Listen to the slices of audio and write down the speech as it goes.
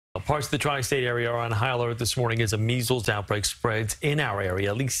Parts of the tri-state area are on high alert this morning as a measles outbreak spreads in our area.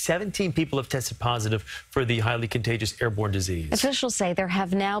 At least 17 people have tested positive for the highly contagious airborne disease. Officials say there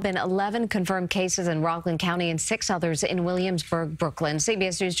have now been 11 confirmed cases in Rockland County and 6 others in Williamsburg, Brooklyn.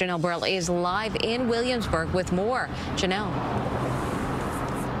 CBS News' Janelle Burrell is live in Williamsburg with more. Janelle.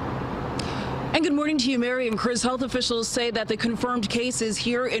 And good morning to you, Mary and Chris. Health officials say that the confirmed cases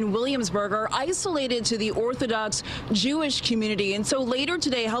here in Williamsburg are isolated to the Orthodox Jewish community. And so later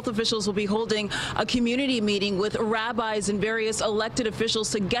today, health officials will be holding a community meeting with rabbis and various elected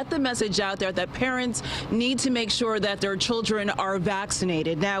officials to get the message out there that parents need to make sure that their children are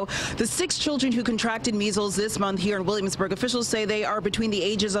vaccinated. Now, the 6 children who contracted measles this month here in Williamsburg, officials say they are between the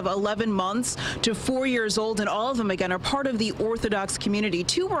ages of 11 months to 4 years old, and all of them, again, are part of the Orthodox community.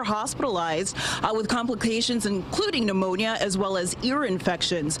 2 were hospitalized with complications including pneumonia as well as ear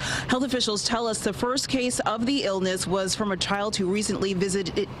infections. Health officials tell us the first case of the illness was from a child who recently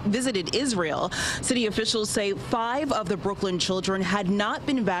visited Israel. City officials say 5 of the Brooklyn children had not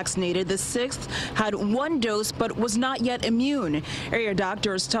been vaccinated. The 6th had 1 dose but was not yet immune. Area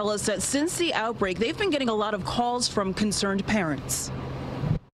doctors tell us that since the outbreak, they've been getting a lot of calls from concerned parents.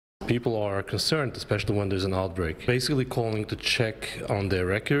 People are concerned, especially when there's an outbreak. Basically calling to check on their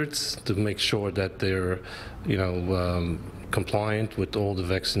records to make sure that they're, compliant with all the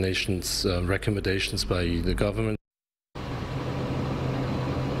vaccinations recommendations by the government.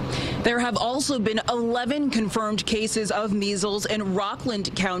 There have also been 11 confirmed cases of measles in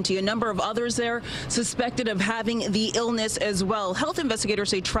Rockland County. A number of others there suspected of having the illness as well. Health investigators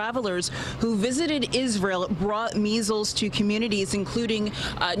say travelers who visited Israel brought measles to communities, including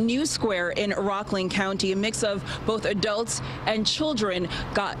New Square in Rockland County. A mix of both adults and children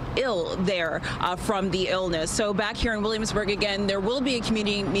got ill there from the illness. So back here in Williamsburg again, there will be a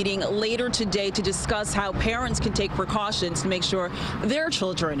community meeting later today to discuss how parents can take precautions to make sure their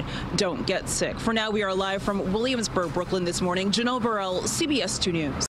children don't get sick. For now, we are live from Williamsburg, Brooklyn this morning. Janelle Burrell, CBS 2 News.